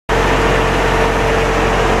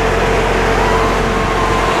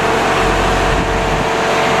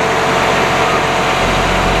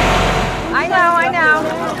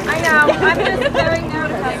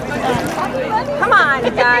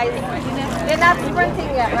not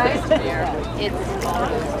sprinting yet, right?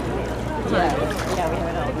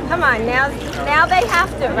 Come on, now they have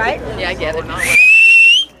to, right? Yeah, I get it.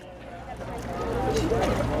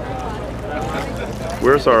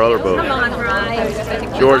 Where's our other boat? Come on,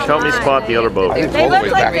 Rye. George, help me spot the other boat. I think all the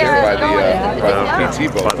way back there by the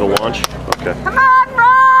PT boat. By the launch? Okay. Come on,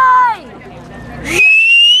 Rye!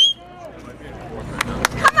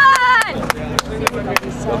 Come on!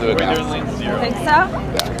 We'll do it now. Think so?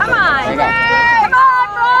 Yeah. Come on! Why not? Come on,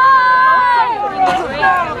 Rye!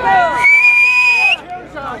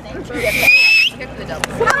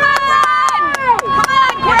 Come on! Come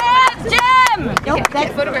on, Grant! Jim! Nope,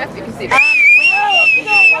 that's photographed. You can see that.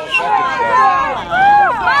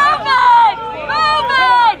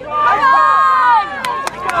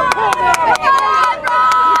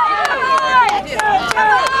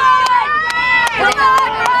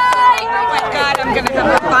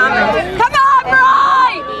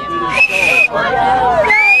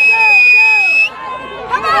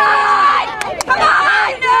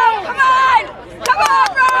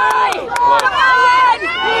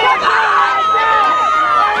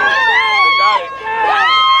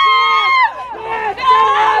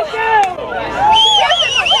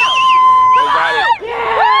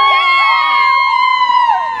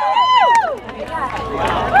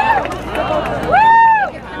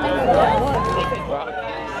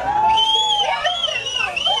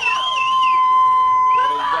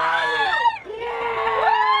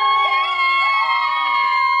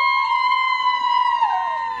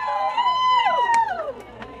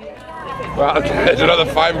 Well, it's another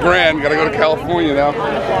 $5,000. Gotta go to California now.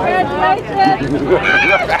 Congratulations! Good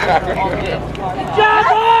job,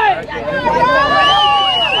 boys!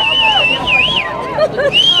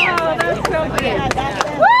 Oh, that's so good.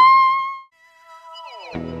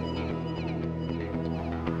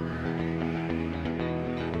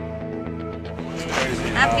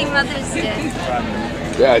 Happy Mother's Day.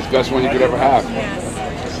 Yeah, it's the best one you could ever have.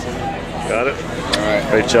 Got it? All right.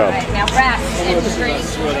 Great job. Now rest and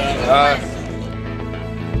breathe.